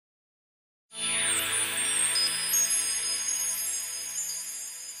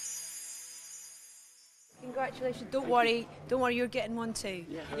congratulations. Don't worry, you're getting one too.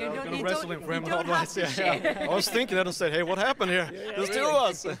 Yeah. You're I'm going to wrestling for him. Yeah. I was thinking that and said, hey, what happened here? There's two of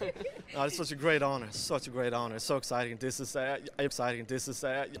us. No, it's such a great honor. Such a great honor. It's so exciting. This is exciting. This is.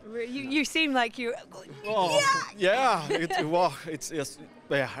 You seem like you. Yeah. It's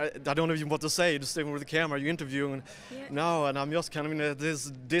yeah. I don't know even what to say. Just sitting with the camera, you're interviewing. Yeah. No, and I'm just kind of in this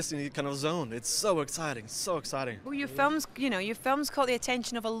Disney kind of zone. It's so exciting. So exciting. Well, your films caught the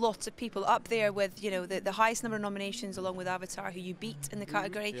attention of a lot of people, up there with the highest number of nominations, along with Avatar, who you beat in the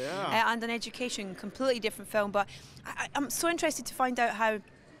category, and An Education, completely different film. But I'm so interested to find out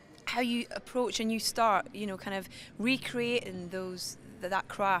how you approach and you start, kind of recreating that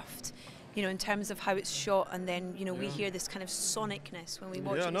craft. In terms of how it's shot, and then we hear this kind of sonicness when we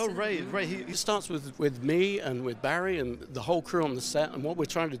watch it. Yeah, no, Ray, he starts with me and with Barry and the whole crew on the set, and what we're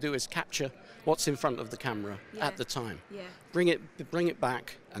trying to do is capture what's in front of the camera at the time. Yeah. Bring it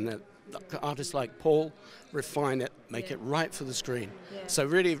back, and then artists like Paul refine it, make it right for the screen. Yeah. So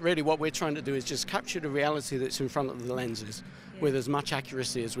really what we're trying to do is just capture the reality that's in front of the lenses with as much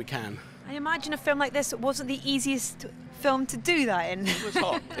accuracy as we can. I imagine a film like this wasn't the easiest film to do that in. It was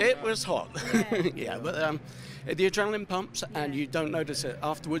hot. It was hot. Yeah, but the adrenaline pumps and you don't notice it.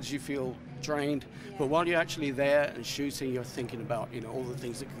 Afterwards you feel drained, but while you're actually there and shooting, you're thinking about all the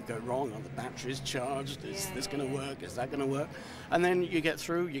things that could go wrong. Are the batteries charged? Is this going to work? Is that going to work? And then you get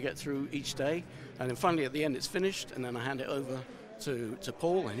through each day, and then finally at the end it's finished, and then I hand it over to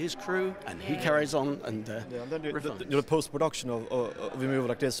Paul and his crew, and he carries on and then the post-production of a movie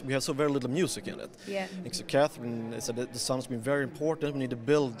like this, we have so very little music in it. Yeah. So Catherine said that the sound's been very important. We need to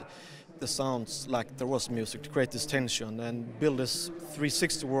build the sounds like there was music to create this tension and build this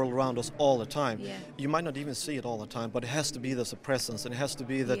 360 world around us all the time. Yeah. You might not even see it all the time, but it has to be there's a presence, and it has to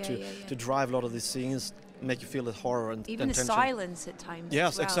be that to drive a lot of these scenes, make you feel the horror and even the tension. silence at times.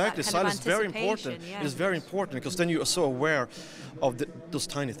 Yes, as well, exactly. Silence is very important. Yeah. It is very important because then you are so aware of those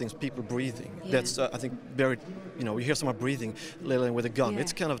tiny things, people breathing. Yeah. That's I think very, you hear someone breathing, laying with a gun. Yeah.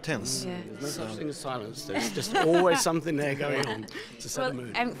 It's kind of tense. Yeah. There's no such thing as silence. There's just always something there going on to set the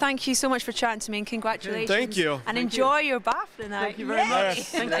mood. Thank you so much for chatting to me, and congratulations. Thank you. And enjoy your BAFTA now. Thank you very much.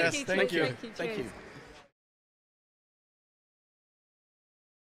 Thank you. Thank you. Thank you.